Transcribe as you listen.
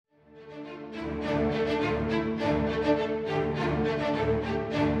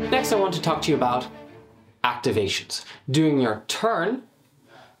Next, I want to talk to you about activations. During your turn,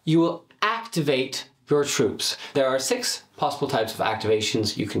 you will activate your troops. There are 6 possible types of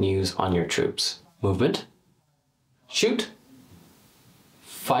activations you can use on your troops. Movement, shoot,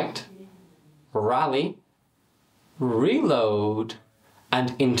 fight, rally, reload,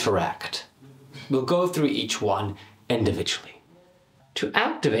 and interact. We'll go through each one individually. To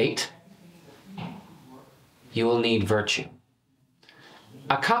activate, you will need virtue.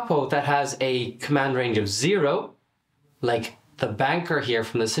 A capo that has a command range of 0, like the banker here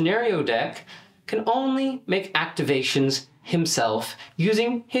from the scenario deck, can only make activations himself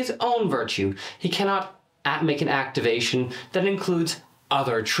using his own virtue. He cannot make an activation that includes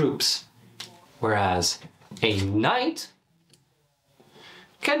other troops. Whereas a knight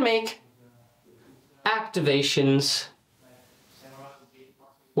can make activations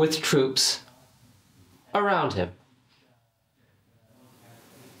with troops around him.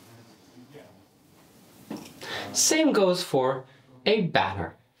 Same goes for a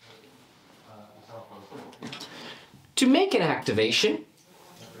banner. To make an activation,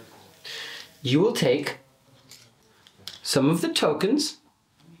 you will take some of the tokens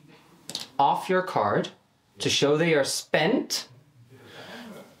off your card to show they are spent,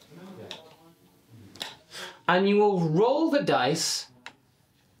 and you will roll the dice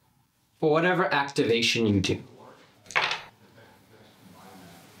for whatever activation you do.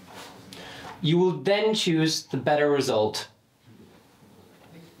 You will then choose the better result.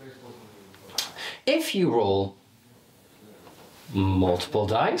 If you roll multiple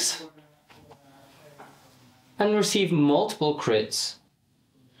dice and receive multiple crits,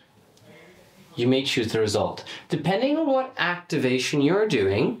 you may choose the result. Depending on what activation you're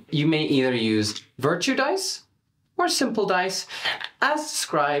doing, you may either use virtue dice or simple dice, as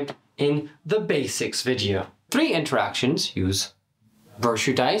described in the basics video. 3 interactions use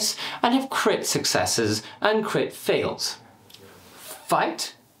virtue dice and have crit successes and crit fails.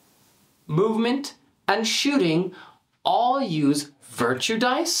 Fight, movement, and shooting all use virtue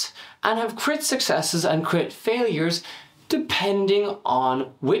dice and have crit successes and crit failures depending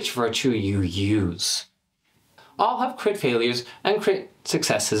on which virtue you use. All have crit failures and crit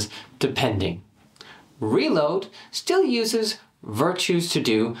successes depending. Reload still uses virtues to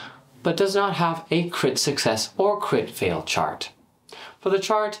do, but does not have a crit success or crit fail chart. For the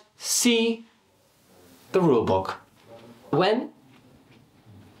chart, see the rulebook. When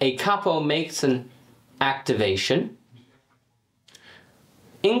a capo makes an activation,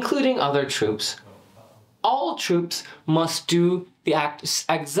 including other troops, all troops must do the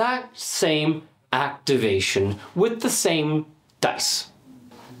exact same activation with the same dice.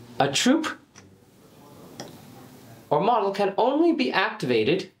 A troop or model can only be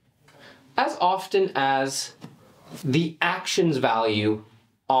activated as often as the actions value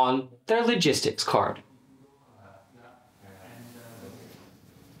on their logistics card.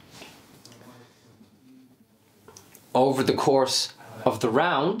 Over the course of the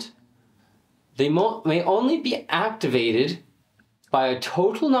round, they may only be activated by a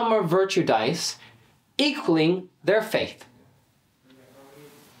total number of virtue dice equaling their faith.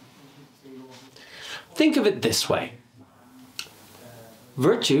 Think of it this way.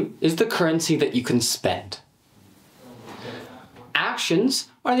 Virtue is the currency that you can spend. Actions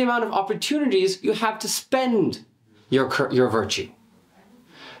are the amount of opportunities you have to spend your virtue.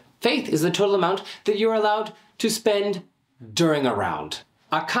 Faith is the total amount that you're allowed to spend during a round.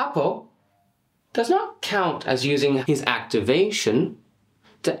 A capo does not count as using his activation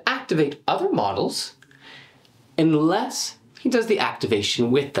to activate other models unless he does the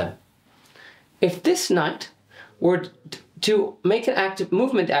activation with them. If this knight were to make an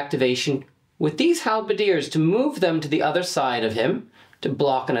movement activation with these halberdiers to move them to the other side of him to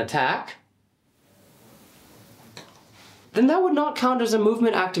block an attack, then that would not count as a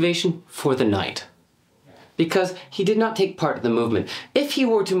movement activation for the knight, because he did not take part in the movement. If he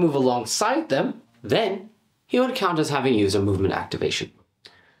were to move alongside them, then he would count as having used a movement activation.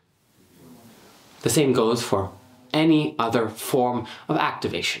 The same goes for any other form of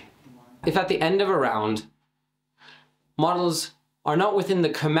activation. If at the end of a round, models are not within the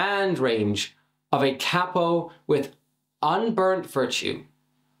command range of a capo with unburnt virtue,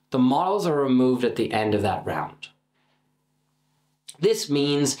 the models are removed at the end of that round. This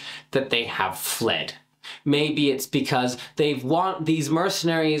means that they have fled. Maybe it's because these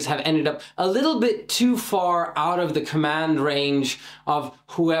mercenaries have ended up a little bit too far out of the command range of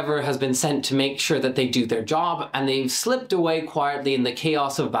whoever has been sent to make sure that they do their job, and they've slipped away quietly in the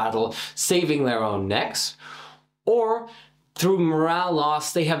chaos of battle, saving their own necks. Or through morale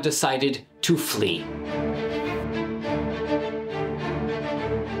loss, they have decided to flee.